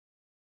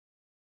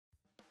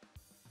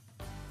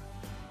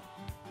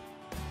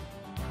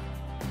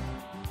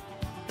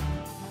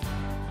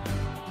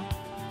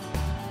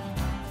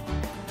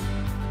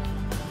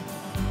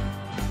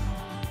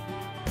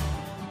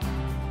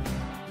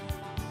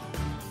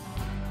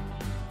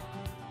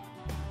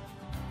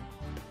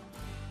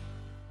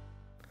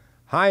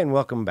Hi, and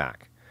welcome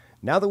back.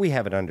 Now that we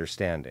have an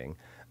understanding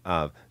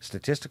of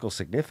statistical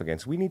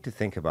significance, we need to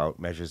think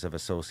about measures of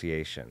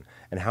association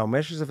and how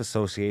measures of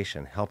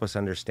association help us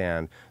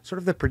understand sort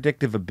of the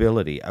predictive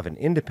ability of an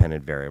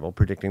independent variable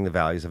predicting the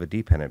values of a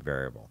dependent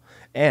variable.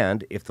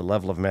 And if the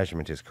level of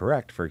measurement is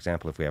correct, for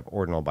example, if we have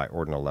ordinal by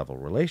ordinal level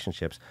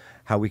relationships,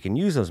 how we can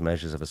use those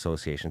measures of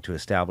association to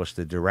establish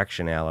the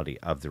directionality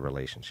of the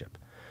relationship.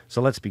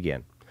 So let's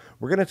begin.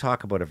 We're going to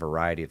talk about a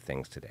variety of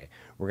things today.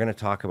 We're going to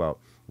talk about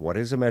what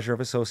is a measure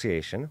of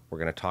association. We're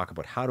going to talk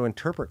about how to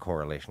interpret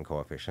correlation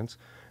coefficients.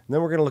 And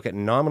then we're going to look at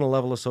nominal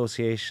level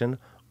association,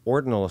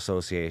 ordinal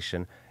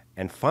association,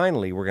 and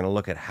finally, we're going to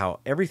look at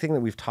how everything that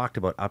we've talked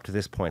about up to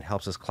this point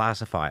helps us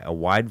classify a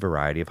wide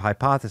variety of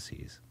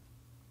hypotheses.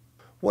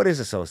 What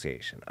is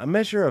association? A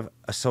measure of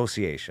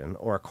association,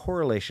 or a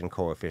correlation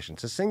coefficient,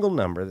 is a single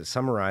number that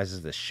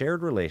summarizes the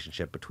shared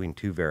relationship between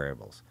two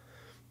variables.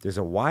 There's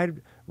a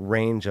wide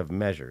range of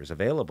measures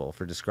available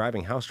for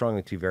describing how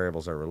strongly two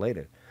variables are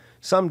related.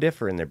 Some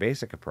differ in their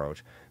basic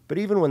approach, but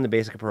even when the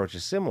basic approach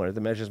is similar,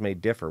 the measures may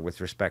differ with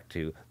respect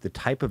to the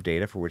type of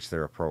data for which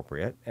they're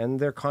appropriate and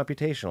their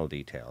computational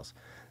details.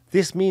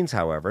 This means,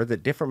 however,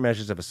 that different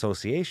measures of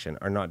association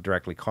are not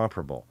directly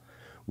comparable.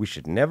 We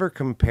should never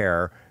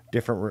compare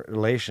different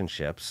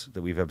relationships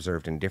that we've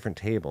observed in different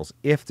tables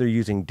if they're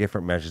using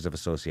different measures of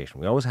association.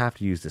 We always have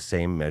to use the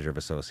same measure of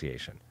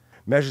association.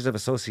 Measures of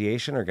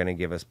association are going to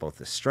give us both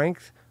the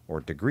strength or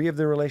degree of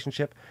the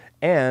relationship,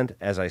 and,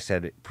 as I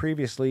said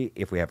previously,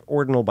 if we have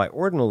ordinal by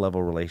ordinal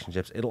level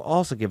relationships, it'll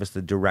also give us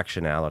the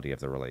directionality of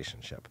the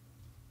relationship.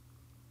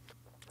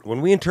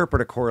 When we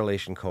interpret a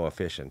correlation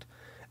coefficient,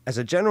 as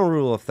a general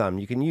rule of thumb,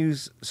 you can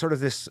use sort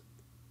of this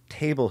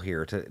table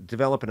here to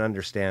develop an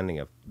understanding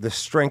of the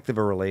strength of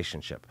a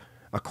relationship.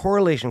 A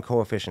correlation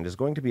coefficient is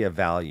going to be a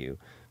value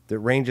that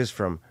ranges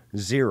from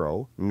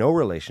 0, no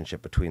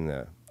relationship between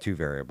the two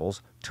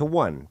variables, to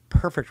 1,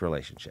 perfect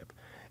relationship.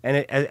 And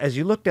as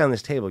you look down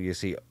this table, you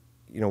see,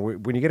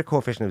 when you get a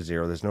coefficient of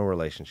 0, there's no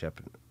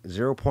relationship.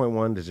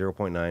 0.1 to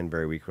 0.9,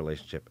 very weak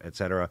relationship,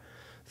 etc.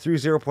 Through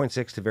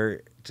 0.6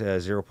 to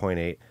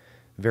 0.8,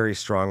 very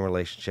strong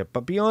relationship.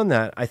 But beyond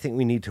that, I think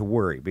we need to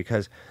worry,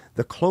 because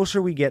the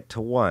closer we get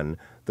to 1,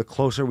 the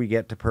closer we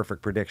get to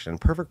perfect prediction.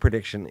 Perfect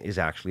prediction is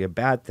actually a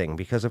bad thing,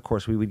 because, of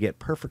course, we would get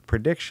perfect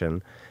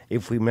prediction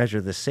if we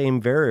measure the same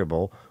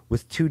variable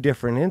with two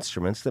different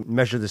instruments that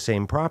measure the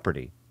same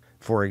property.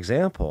 For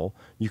example,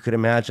 you could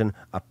imagine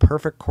a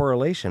perfect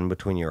correlation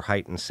between your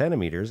height in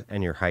centimeters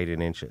and your height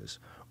in inches,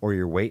 or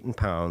your weight in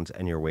pounds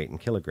and your weight in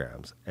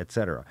kilograms,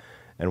 etc.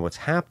 And what's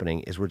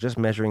happening is we're just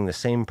measuring the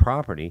same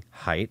property,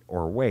 height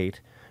or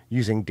weight,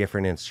 using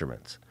different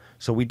instruments.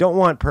 So we don't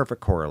want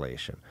perfect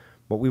correlation.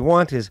 What we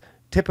want is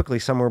typically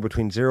somewhere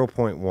between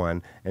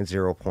 0.1 and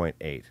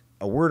 0.8.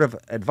 A word of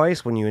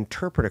advice when you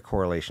interpret a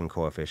correlation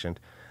coefficient: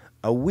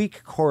 a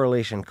weak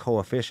correlation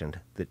coefficient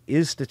that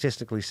is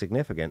statistically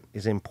significant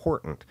is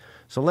important.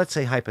 So let's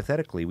say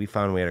hypothetically we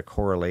found we had a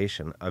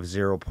correlation of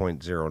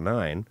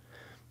 0.09,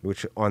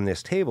 which on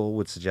this table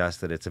would suggest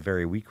that it's a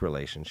very weak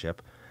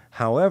relationship.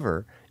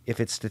 However,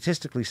 if it's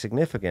statistically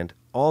significant,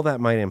 all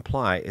that might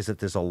imply is that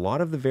there's a lot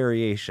of the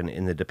variation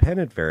in the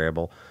dependent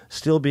variable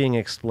still being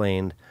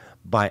explained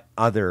by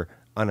other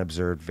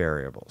unobserved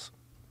variables.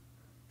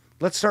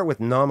 Let's start with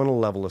nominal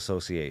level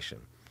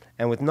association.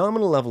 And with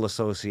nominal level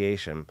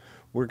association,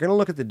 we're going to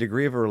look at the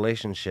degree of a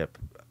relationship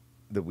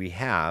that we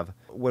have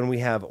when we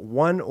have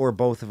one or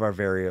both of our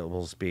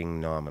variables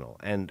being nominal.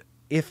 And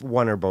if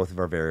one or both of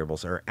our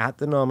variables are at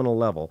the nominal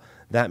level,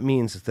 that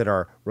means that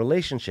our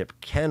relationship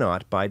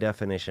cannot, by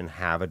definition,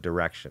 have a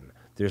direction.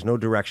 There's no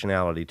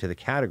directionality to the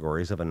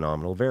categories of a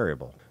nominal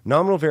variable.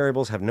 Nominal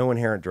variables have no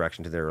inherent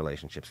direction to their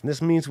relationships. And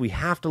this means we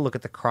have to look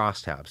at the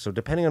crosstabs. So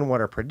depending on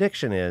what our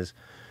prediction is,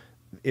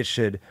 it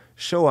should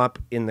show up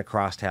in the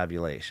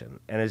cross-tabulation.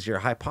 And as your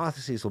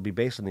hypotheses will be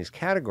based on these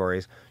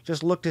categories,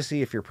 just look to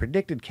see if your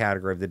predicted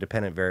category of the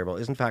dependent variable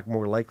is in fact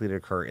more likely to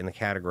occur in the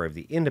category of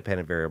the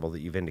independent variable that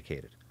you've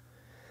indicated.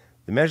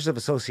 The measures of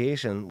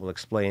association will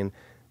explain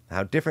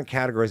how different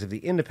categories of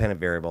the independent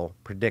variable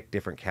predict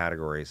different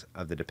categories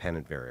of the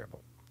dependent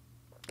variable.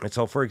 And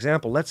so, for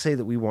example, let's say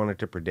that we wanted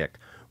to predict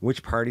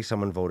which party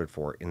someone voted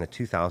for in the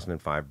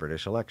 2005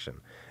 British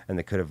election, and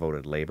they could have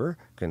voted Labour,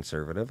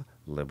 Conservative,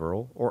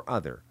 Liberal, or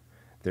other.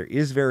 There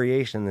is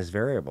variation in this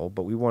variable,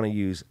 but we want to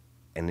use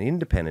an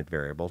independent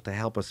variable to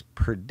help us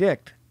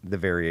predict the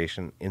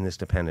variation in this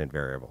dependent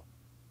variable.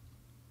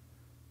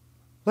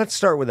 Let's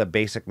start with a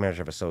basic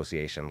measure of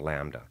association,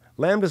 lambda.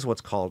 Lambda is what's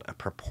called a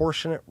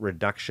proportionate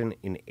reduction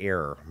in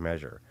error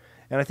measure.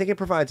 And I think it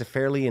provides a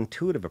fairly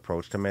intuitive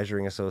approach to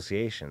measuring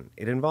association.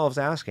 It involves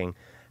asking,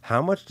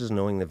 how much does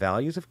knowing the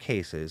values of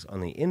cases on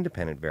the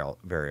independent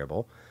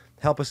variable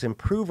help us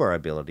improve our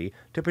ability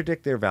to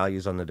predict their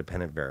values on the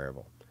dependent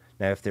variable?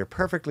 Now, if they're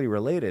perfectly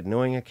related,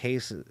 knowing a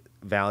case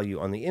value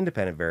on the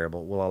independent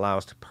variable will allow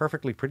us to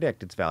perfectly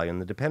predict its value on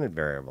the dependent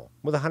variable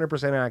with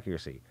 100%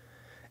 accuracy.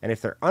 And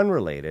if they're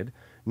unrelated,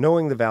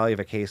 knowing the value of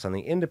a case on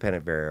the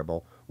independent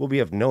variable will be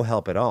of no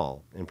help at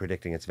all in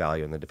predicting its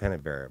value on the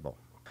dependent variable.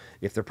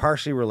 If they're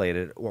partially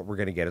related, what we're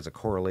going to get is a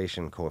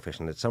correlation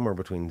coefficient that's somewhere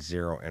between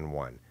 0 and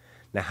 1.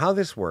 Now, how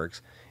this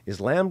works is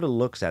lambda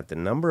looks at the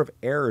number of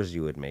errors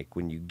you would make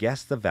when you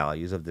guess the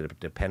values of the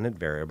dependent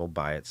variable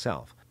by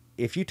itself.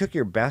 If you took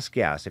your best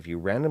guess, if you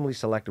randomly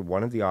selected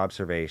one of the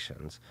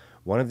observations,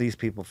 one of these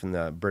people from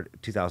the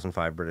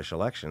 2005 British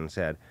election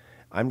said,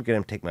 I'm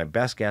going to take my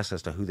best guess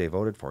as to who they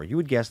voted for, you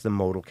would guess the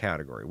modal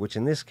category, which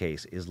in this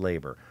case is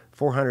labor.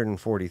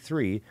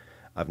 443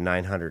 of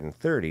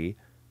 930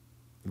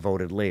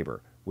 voted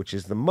labor, which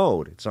is the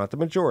mode. It's not the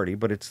majority,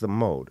 but it's the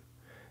mode.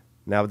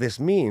 Now, this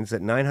means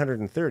that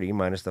 930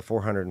 minus the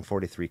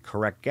 443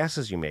 correct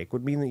guesses you make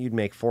would mean that you'd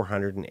make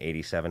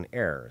 487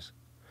 errors.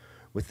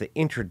 With the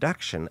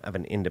introduction of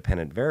an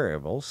independent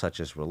variable, such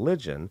as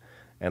religion,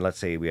 and let's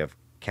say we have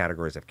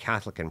categories of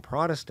Catholic and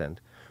Protestant,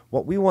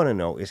 what we want to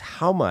know is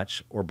how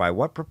much or by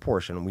what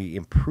proportion we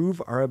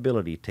improve our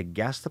ability to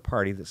guess the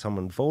party that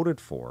someone voted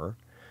for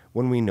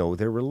when we know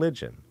their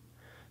religion.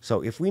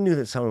 So if we knew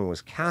that someone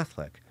was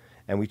Catholic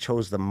and we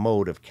chose the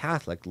mode of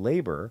Catholic,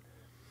 labor,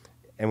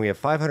 and we have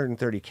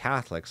 530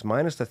 Catholics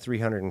minus the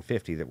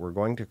 350 that we're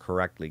going to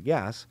correctly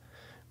guess,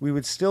 we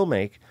would still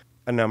make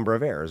a number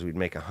of errors. We'd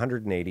make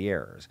 180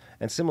 errors.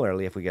 And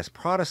similarly, if we guess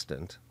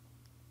Protestant,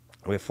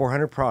 we have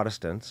 400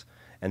 Protestants,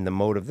 and the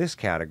mode of this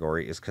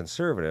category is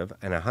conservative,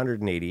 and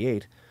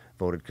 188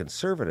 voted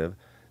conservative,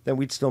 then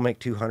we'd still make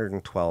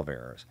 212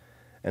 errors.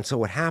 And so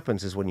what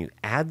happens is when you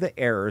add the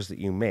errors that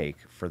you make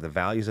for the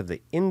values of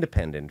the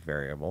independent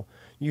variable,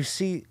 you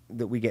see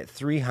that we get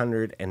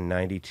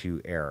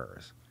 392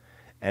 errors.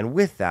 And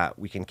with that,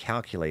 we can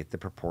calculate the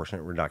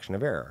proportionate reduction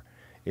of error.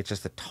 It's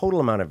just the total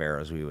amount of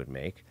errors we would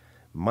make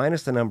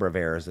minus the number of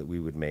errors that we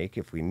would make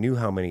if we knew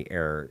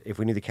if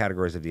we knew the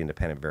categories of the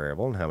independent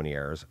variable and how many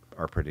errors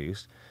are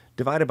produced,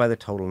 divided by the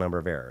total number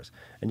of errors.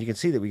 And you can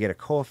see that we get a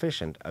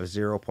coefficient of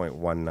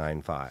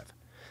 0.195.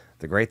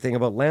 The great thing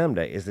about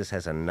lambda is this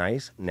has a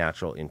nice,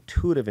 natural,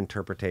 intuitive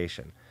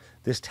interpretation.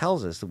 This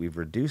tells us that we've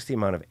reduced the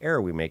amount of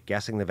error we make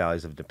guessing the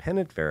values of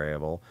dependent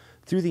variable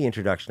through the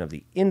introduction of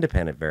the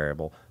independent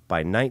variable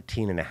by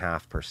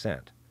 19.5%.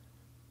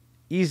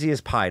 Easy as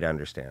pie to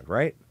understand,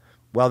 right?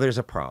 Well, there's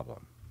a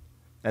problem.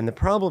 And the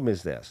problem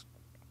is this.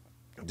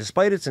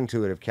 Despite its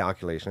intuitive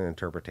calculation and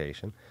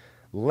interpretation,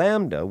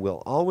 lambda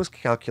will always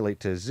calculate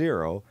to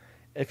 0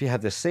 if you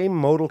have the same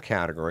modal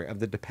category of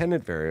the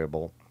dependent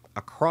variable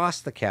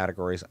across the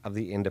categories of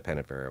the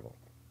independent variable.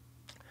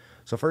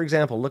 So for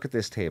example, look at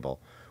this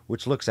table,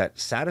 which looks at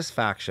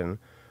satisfaction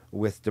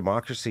with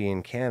democracy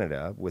in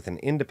Canada with an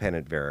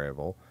independent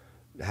variable,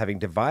 having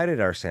divided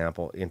our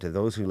sample into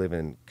those who live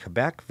in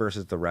Quebec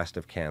versus the rest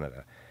of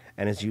Canada.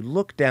 And as you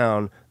look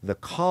down the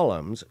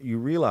columns, you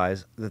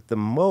realize that the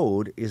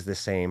mode is the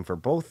same for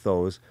both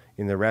those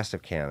in the rest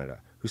of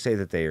Canada, who say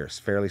that they are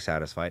fairly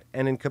satisfied,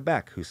 and in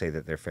Quebec, who say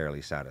that they're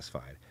fairly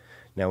satisfied.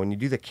 Now, when you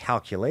do the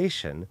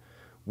calculation,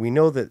 we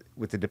know that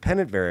with the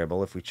dependent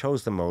variable, if we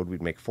chose the mode,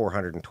 we'd make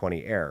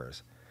 420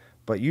 errors.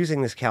 But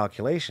using this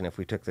calculation, if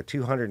we took the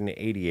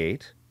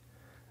 288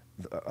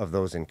 of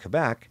those in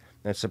Quebec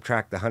and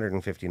subtract the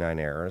 159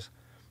 errors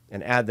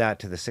and add that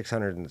to the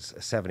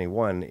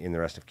 671 in the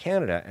rest of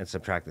Canada and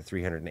subtract the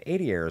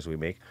 380 errors we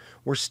make,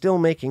 we're still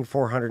making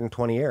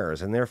 420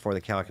 errors, and therefore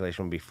the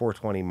calculation would be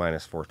 420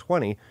 minus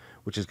 420,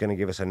 which is going to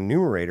give us a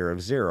numerator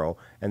of 0,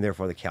 and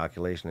therefore the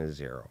calculation is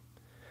 0.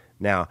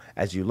 Now,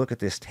 as you look at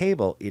this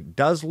table, it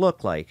does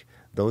look like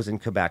those in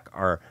Quebec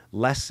are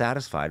less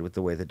satisfied with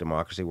the way that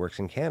democracy works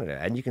in Canada.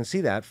 And you can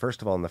see that,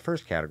 first of all, in the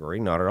first category,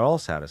 not at all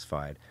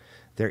satisfied.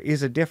 There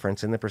is a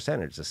difference in the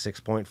percentage, the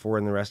 6.4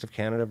 in the rest of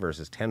Canada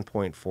versus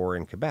 10.4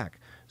 in Quebec.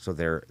 So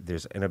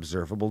there's an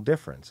observable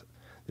difference.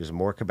 There's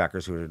more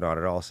Quebecers who are not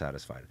at all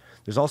satisfied.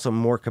 There's also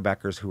more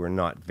Quebecers who are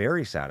not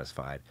very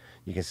satisfied.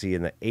 You can see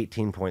in the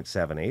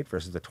 18.78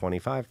 versus the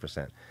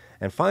 25%.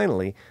 And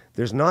finally,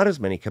 there's not as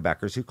many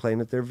Quebecers who claim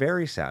that they're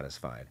very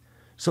satisfied.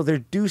 So there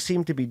do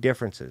seem to be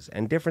differences,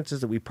 and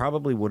differences that we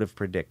probably would have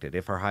predicted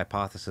if our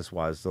hypothesis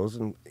was those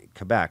in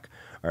Quebec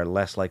are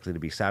less likely to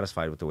be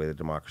satisfied with the way that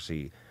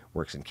democracy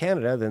works in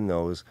Canada than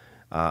those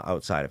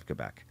outside of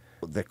Quebec.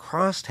 The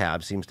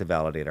crosstab seems to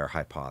validate our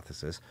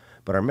hypothesis,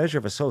 but our measure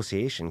of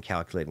association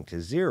calculating to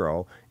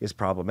 0 is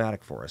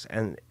problematic for us.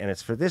 And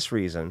it's for this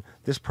reason,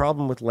 this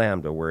problem with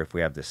lambda, where if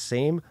we have the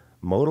same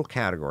modal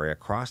category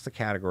across the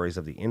categories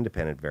of the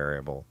independent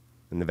variable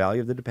and the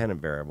value of the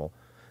dependent variable,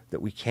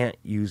 that we can't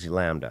use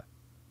lambda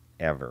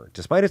ever.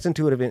 Despite its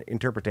intuitive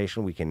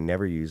interpretation, we can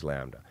never use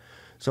lambda.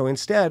 So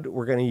instead,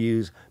 we're going to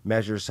use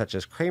measures such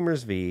as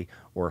Cramer's V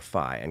or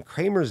phi. And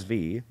Cramer's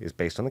V is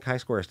based on the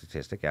chi-square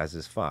statistic, as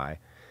is phi.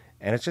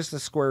 And it's just the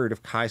square root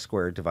of chi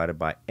squared divided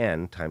by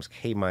n times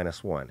k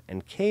minus 1.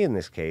 And k in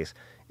this case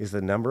is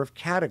the number of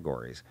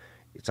categories.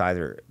 It's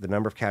either the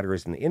number of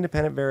categories in the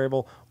independent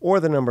variable or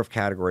the number of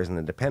categories in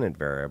the dependent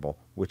variable,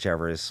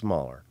 whichever is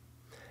smaller.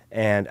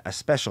 And a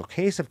special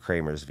case of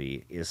Cramer's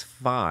V is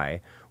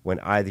phi when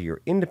either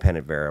your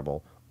independent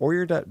variable or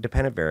your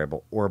dependent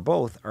variable or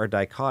both are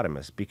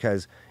dichotomous,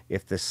 because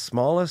if the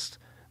smallest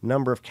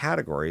number of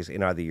categories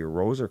in either your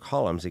rows or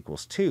columns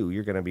equals 2,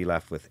 you're going to be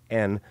left with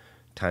n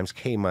times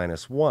k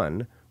minus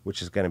 1,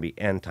 which is going to be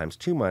n times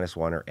 2 minus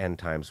 1, or n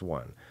times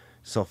 1.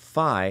 So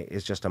phi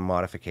is just a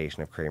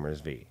modification of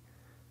Cramer's v.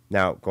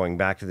 Now, going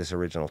back to this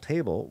original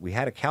table, we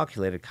had a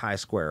calculated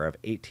chi-square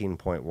of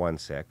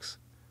 18.16,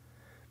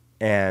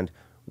 and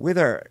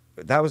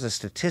that was a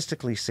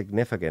statistically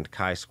significant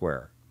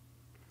chi-square.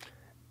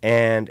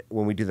 And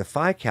when we do the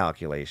phi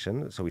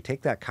calculation, so we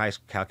take that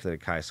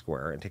calculated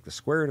chi-square and take the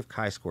square root of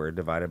chi-squared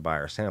divided by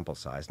our sample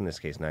size, in this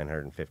case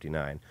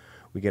 959,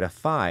 we get a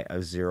phi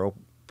of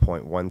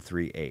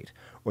 0.138,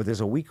 or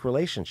there's a weak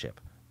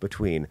relationship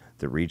between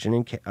the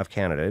region of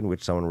Canada in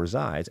which someone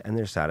resides and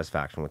their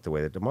satisfaction with the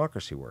way that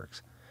democracy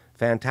works.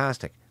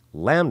 Fantastic.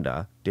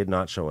 Lambda did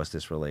not show us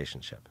this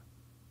relationship.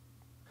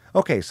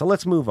 Okay, so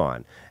let's move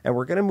on. And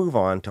we're going to move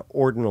on to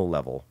ordinal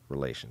level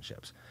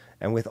relationships.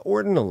 And with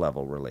ordinal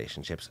level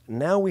relationships,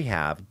 now we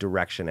have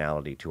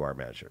directionality to our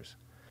measures.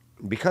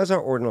 Because our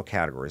ordinal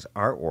categories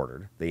are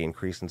ordered, they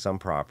increase in some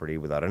property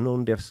without a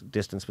known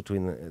distance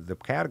between the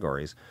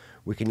categories,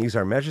 we can use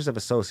our measures of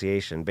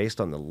association based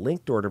on the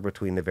linked order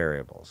between the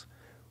variables.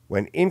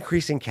 When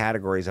increasing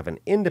categories of an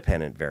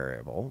independent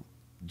variable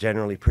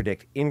generally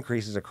predict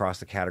increases across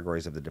the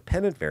categories of the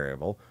dependent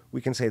variable,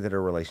 we can say that a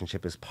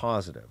relationship is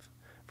positive.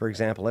 For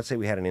example, let's say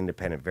we had an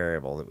independent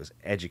variable that was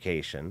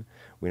education.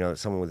 We know that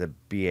someone with a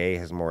BA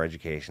has more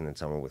education than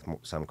someone with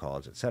some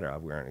college, etc.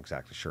 We aren't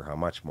exactly sure how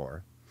much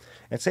more.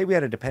 And say we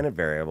had a dependent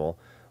variable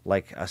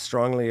like a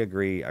strongly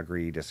agree,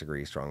 agree,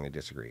 disagree, strongly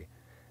disagree.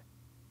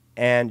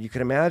 And you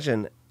can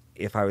imagine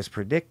if I was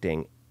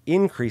predicting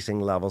increasing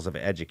levels of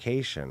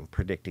education,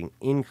 predicting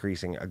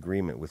increasing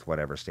agreement with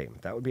whatever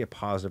statement. That would be a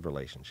positive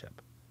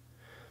relationship.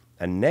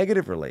 A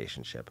negative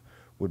relationship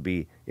would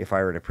be if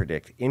I were to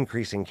predict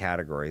increasing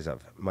categories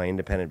of my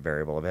independent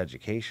variable of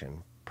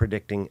education,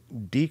 predicting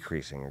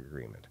decreasing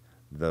agreement.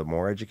 The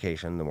more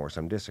education, the more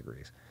some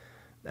disagrees.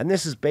 And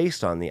this is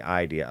based on the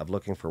idea of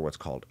looking for what's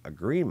called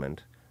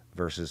agreement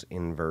versus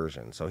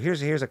inversion. So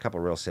here's a couple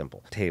real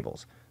simple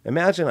tables.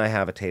 Imagine I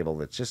have a table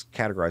that's just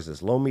categorized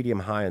as low,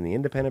 medium, high in the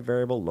independent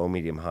variable, low,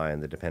 medium, high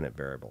in the dependent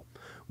variable.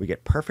 We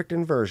get perfect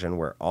inversion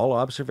where all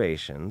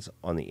observations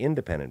on the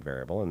independent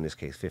variable, in this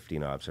case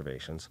 15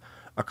 observations,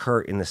 occur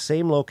in the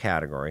same low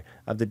category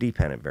of the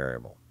dependent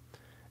variable.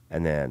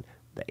 And then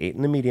the 8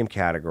 in the medium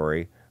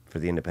category for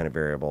the independent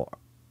variable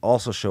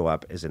also show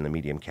up as in the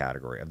medium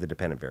category of the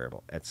dependent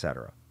variable,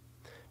 etc.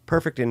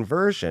 Perfect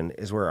inversion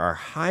is where our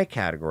high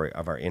category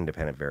of our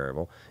independent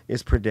variable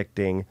is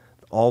predicting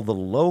all the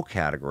low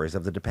categories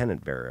of the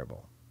dependent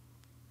variable.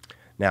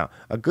 Now,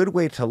 a good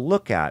way to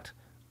look at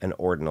an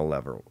ordinal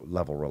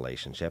level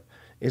relationship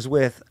is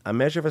with a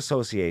measure of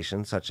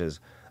association such as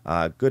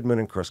Goodman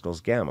and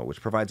Kruskal's gamma, which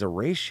provides a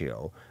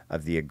ratio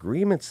of the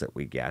agreements that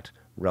we get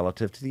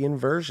relative to the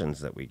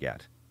inversions that we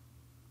get.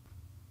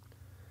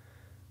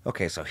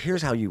 Okay, so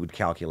here's how you would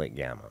calculate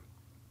gamma.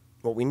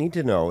 What we need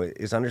to know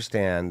is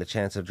understand the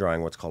chance of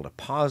drawing what's called a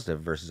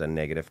positive versus a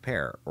negative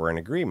pair, or an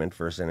agreement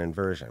versus an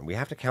inversion. We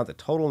have to count the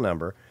total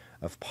number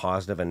of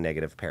positive and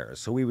negative pairs.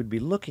 So we would be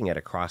looking at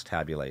a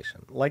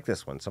cross-tabulation, like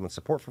this one, someone's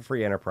support for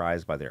free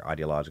enterprise by their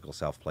ideological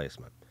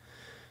self-placement.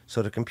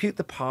 So to compute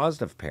the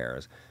positive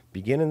pairs,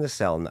 begin in the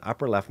cell in the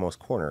upper leftmost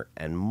corner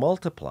and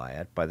multiply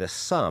it by the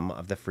sum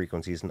of the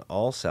frequencies in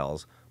all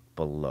cells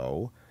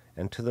below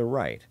and to the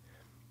right.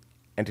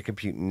 And to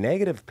compute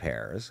negative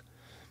pairs,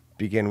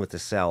 begin with the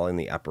cell in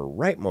the upper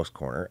rightmost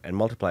corner and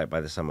multiply it by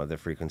the sum of the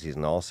frequencies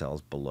in all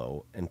cells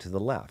below and to the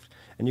left.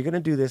 And you're going to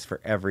do this for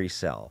every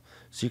cell.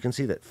 So you can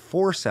see that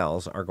 4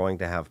 cells are going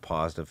to have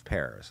positive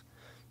pairs.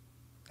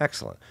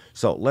 Excellent.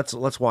 So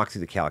let's walk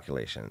through the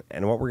calculation.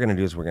 And what we're going to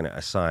do is we're going to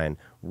assign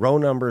row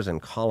numbers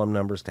and column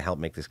numbers to help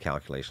make this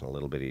calculation a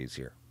little bit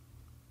easier.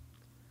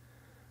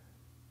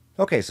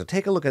 Okay, so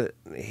take a look at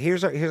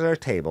here's our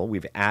table.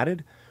 We've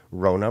added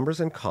row numbers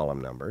and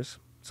column numbers.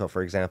 So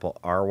for example,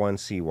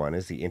 R1C1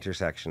 is the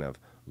intersection of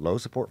low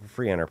support for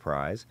free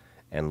enterprise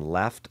and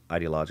left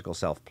ideological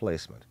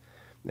self-placement.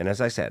 And as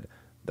I said,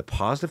 the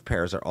positive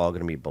pairs are all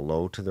going to be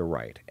below to the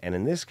right. And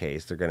in this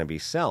case, they're going to be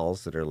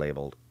cells that are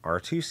labeled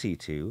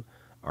R2C2,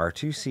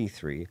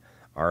 R2C3,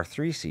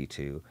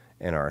 R3C2,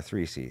 and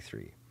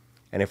R3C3.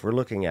 And if we're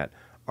looking at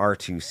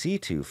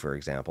R2C2, for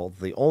example,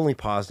 the only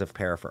positive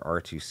pair for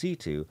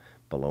R2C2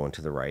 below and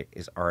to the right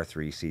is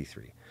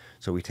R3C3.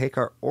 So we take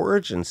our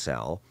origin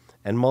cell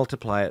and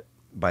multiply it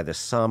by the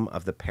sum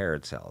of the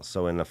paired cells.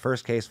 So in the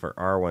first case for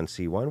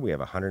R1C1, we have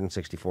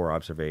 164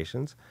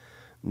 observations.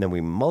 And then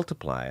we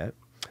multiply it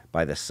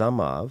by the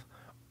sum of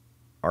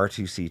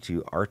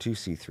R2C2,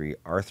 R2C3,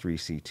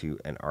 R3C2,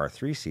 and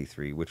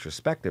R3C3, which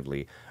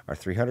respectively are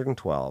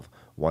 312,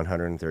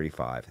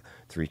 135,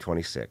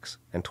 326,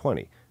 and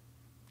 20.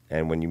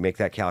 And when you make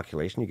that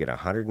calculation, you get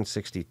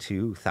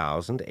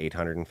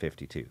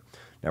 162,852.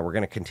 Now we're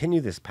going to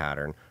continue this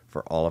pattern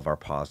for all of our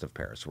positive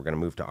pairs. So we're going to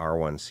move to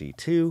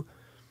R1C2,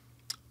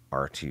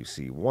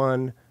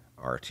 R2C1,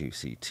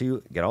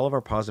 R2C2, get all of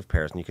our positive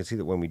pairs. And you can see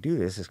that when we do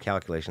this, this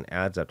calculation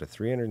adds up to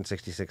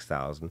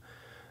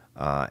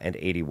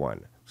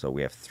 366,081. So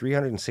we have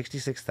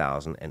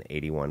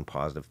 366,081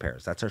 positive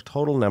pairs. That's our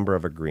total number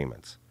of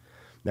agreements.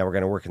 Now we're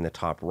going to work in the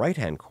top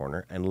right-hand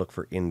corner and look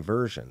for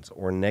inversions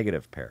or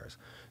negative pairs.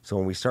 So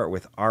when we start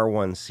with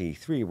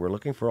R1C3, we're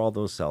looking for all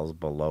those cells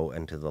below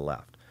and to the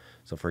left.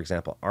 So for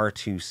example,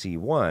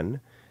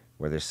 R2C1,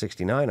 where there's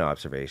 69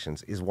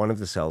 observations, is one of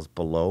the cells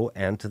below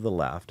and to the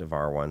left of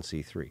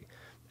R1C3,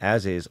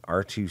 as is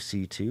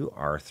R2C2,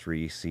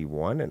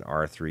 R3C1, and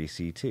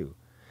R3C2.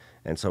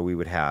 And so we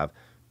would have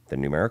the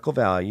numerical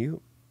value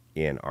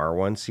in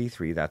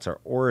R1C3, that's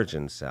our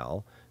origin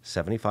cell,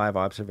 75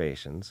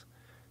 observations,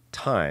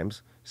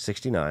 times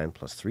 69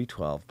 plus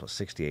 312 plus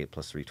 68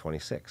 plus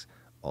 326,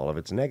 all of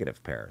its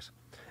negative pairs.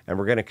 And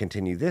we're going to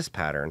continue this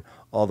pattern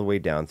all the way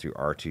down through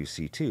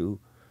R2C2,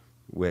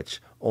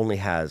 which only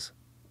has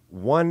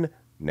one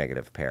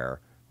negative pair,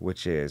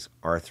 which is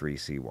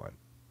R3C1.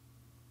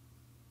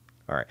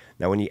 All right,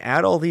 now when you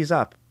add all these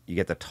up, you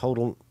get the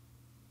total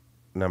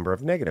number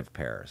of negative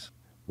pairs,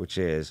 which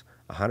is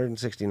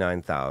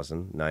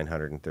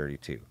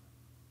 169,932.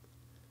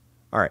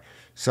 All right,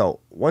 so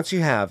once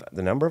you have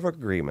the number of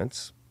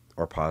agreements,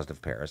 or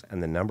positive pairs,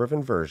 and the number of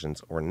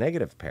inversions, or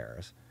negative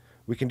pairs,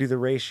 we can do the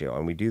ratio,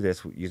 and we do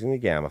this using the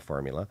gamma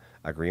formula,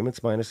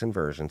 agreements minus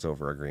inversions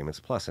over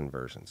agreements plus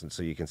inversions. And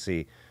so you can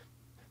see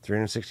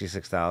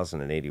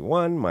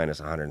 366,081 minus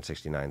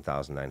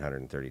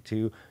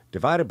 169,932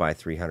 divided by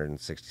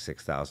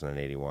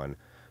 366,081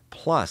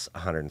 plus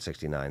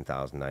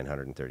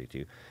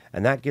 169,932,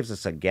 and that gives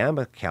us a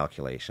gamma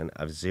calculation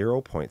of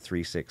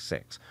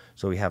 0.366.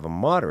 So we have a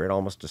moderate,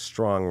 almost a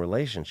strong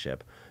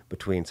relationship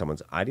between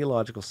someone's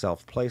ideological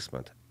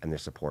self-placement and their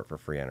support for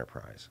free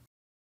enterprise.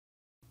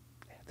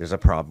 There's a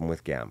problem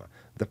with gamma.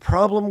 The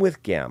problem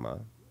with gamma,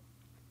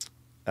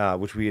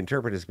 which we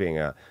interpret as being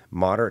a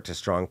moderate to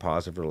strong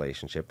positive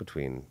relationship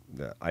between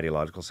the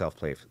ideological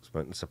self-placement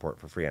and support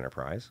for free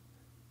enterprise.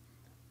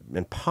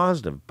 And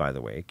positive, by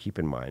the way, keep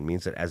in mind,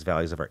 means that as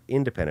values of our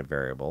independent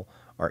variable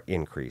are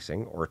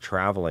increasing or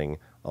traveling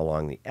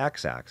along the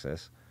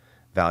x-axis,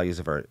 values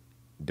of our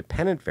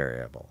dependent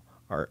variable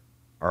are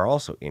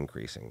also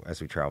increasing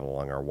as we travel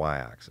along our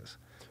y-axis.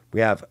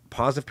 We have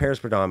positive pairs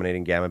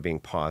predominating, gamma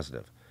being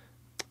positive.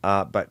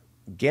 But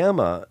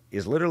gamma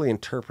is literally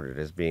interpreted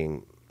as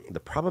being the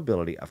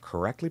probability of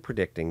correctly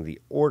predicting the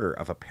order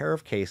of a pair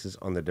of cases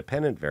on the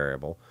dependent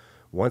variable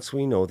once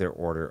we know their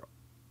order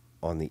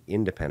on the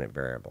independent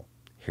variable.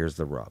 Here's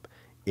the rub: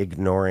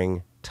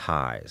 ignoring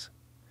ties.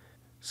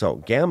 So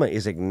gamma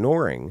is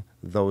ignoring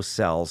those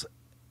cells.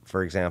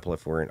 For example,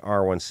 if we're in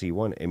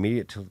R1C1,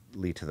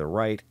 immediately to the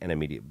right and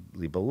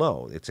immediately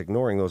below, it's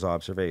ignoring those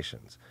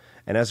observations.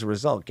 And as a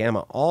result,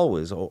 gamma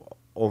always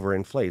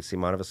overinflates the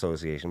amount of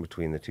association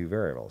between the two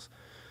variables.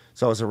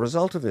 So as a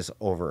result of this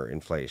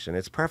overinflation,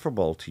 it's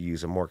preferable to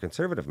use a more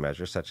conservative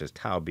measure such as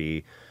tau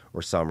b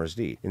or Summers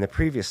d. In the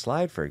previous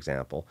slide, for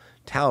example,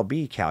 tau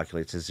b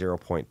calculates as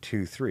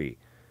 0.23,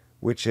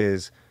 which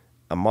is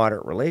a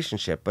moderate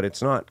relationship, but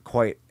it's not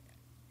quite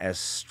as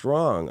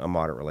strong a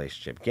moderate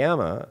relationship.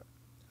 Gamma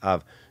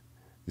of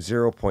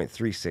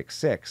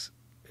 0.366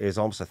 is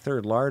almost a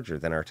third larger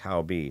than our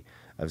tau b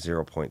of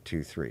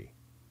 0.23.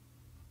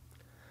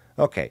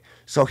 Okay,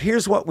 so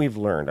here's what we've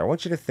learned. I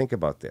want you to think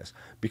about this,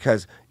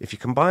 because if you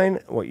combine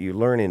what you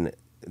learn in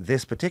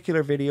this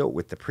particular video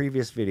with the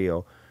previous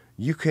video,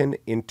 you can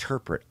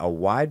interpret a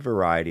wide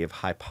variety of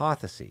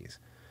hypotheses.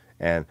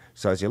 And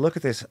so as you look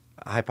at this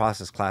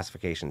hypothesis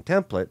classification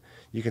template,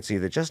 you can see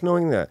that just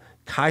knowing the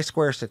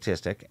chi-square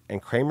statistic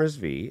and Cramer's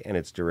v and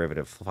its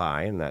derivative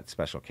phi in that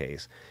special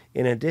case,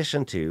 in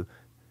addition to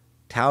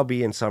tau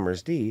b and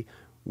Summers d,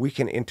 we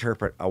can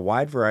interpret a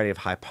wide variety of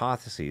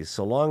hypotheses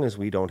so long as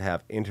we don't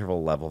have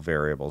interval level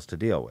variables to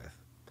deal with.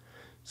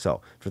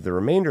 So for the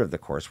remainder of the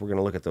course, we're going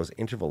to look at those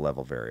interval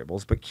level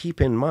variables, but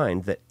keep in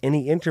mind that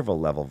any interval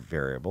level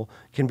variable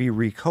can be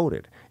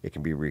recoded. It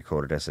can be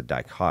recoded as a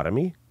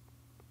dichotomy,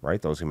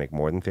 right? Those who make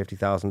more than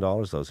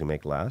 $50,000, those who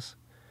make less.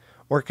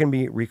 Or it can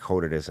be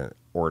recoded as an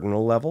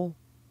ordinal level,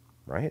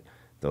 right?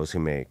 Those who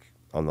make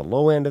on the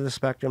low end of the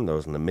spectrum,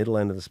 those on the middle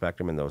end of the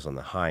spectrum, and those on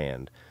the high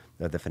end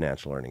of the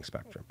financial earning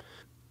spectrum.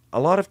 A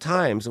lot of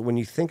times when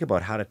you think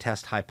about how to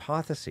test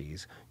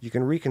hypotheses, you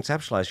can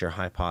reconceptualize your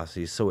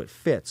hypotheses so it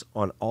fits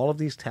on all of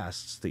these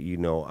tests that you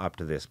know up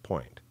to this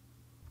point.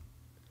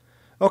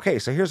 Okay,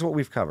 so here's what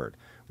we've covered.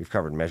 We've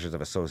covered measures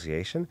of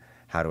association,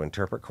 how to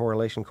interpret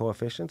correlation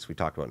coefficients. We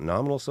talked about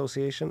nominal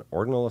association,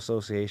 ordinal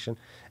association,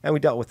 and we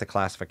dealt with the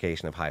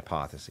classification of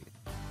hypotheses.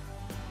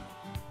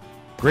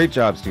 Great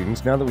job,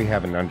 students. Now that we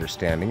have an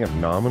understanding of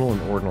nominal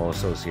and ordinal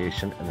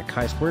association and the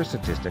chi-square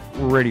statistic,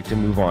 we're ready to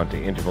move on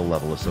to interval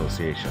level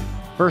association.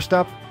 First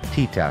up,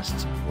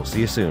 t-tests. We'll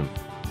see you soon.